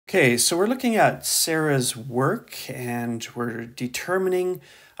Okay, so we're looking at Sarah's work and we're determining,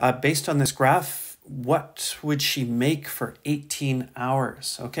 based on this graph, what would she make for 18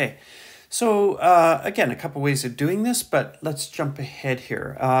 hours? Okay, so again, a couple ways of doing this, but let's jump ahead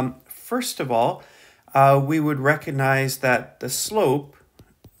here. First of all, we would recognize that the slope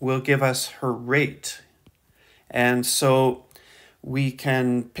will give us her rate. And so we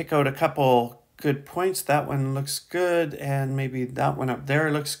can pick out a couple good points. That one looks good, and maybe that one up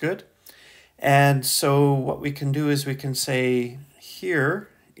there looks good. And so what we can do is we can say here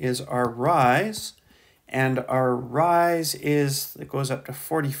is our rise, and our rise it goes up to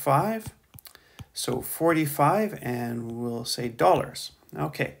 45. So 45, and we'll say dollars.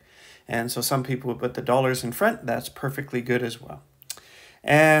 Okay, and so some people would put the dollars in front. That's perfectly good as well.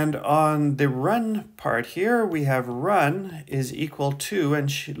 And on the run part here, we have run is equal to,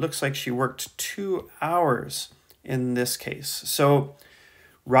 and she looks like she worked 2 hours in this case. So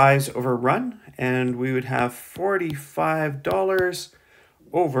rise over run, and we would have $45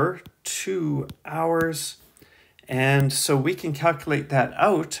 over 2 hours. And so we can calculate that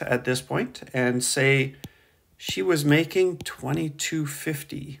out at this point and say she was making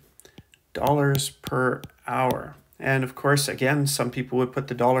 $22.50 per hour. And of course, again, some people would put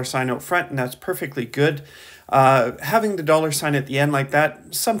the dollar sign out front, and that's perfectly good. Having the dollar sign at the end like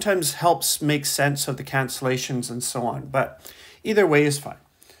that sometimes helps make sense of the cancellations and so on, but either way is fine.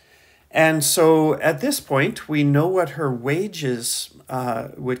 And so at this point, we know what her wages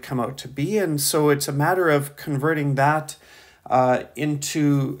would come out to be, and so it's a matter of converting that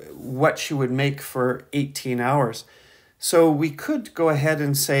into what she would make for 18 hours. So we could go ahead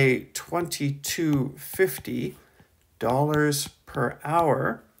and say $22.50 per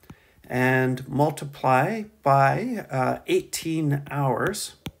hour and multiply by 18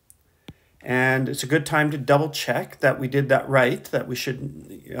 hours. And it's a good time to double check that we did that right, that we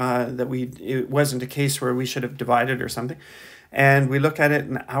should, it wasn't a case where we should have divided or something. And we look at it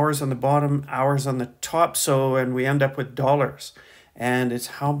in hours on the bottom, hours on the top. So, and we end up with dollars, and it's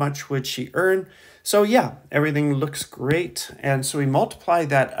how much would she earn? So yeah, everything looks great. And so we multiply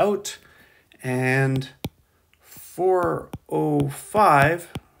that out, and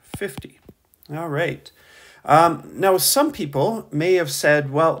 405.50. All right. Now, some people may have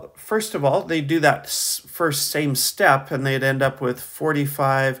said, well, first of all, they do that first same step, and they'd end up with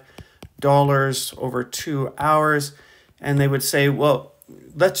 $45 over 2 hours. And they would say, well,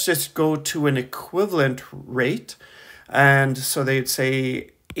 let's just go to an equivalent rate. And so they'd say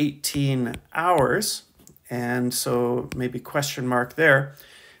 18 hours. And so maybe question mark there.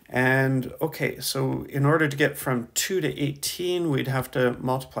 And okay, so in order to get from 2 to 18, we'd have to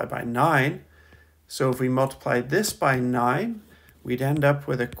multiply by 9. So if we multiply this by 9, we'd end up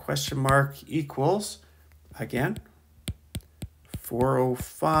with a question mark equals, again,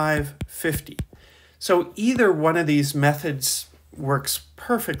 405.50. So either one of these methods works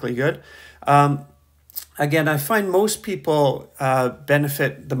perfectly good. Again, I find most people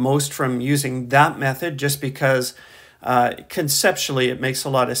benefit the most from using that method just because conceptually, it makes a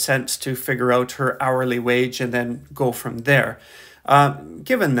lot of sense to figure out her hourly wage and then go from there.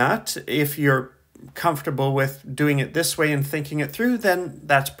 Given that, if you're comfortable with doing it this way and thinking it through, then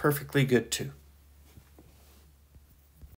that's perfectly good too.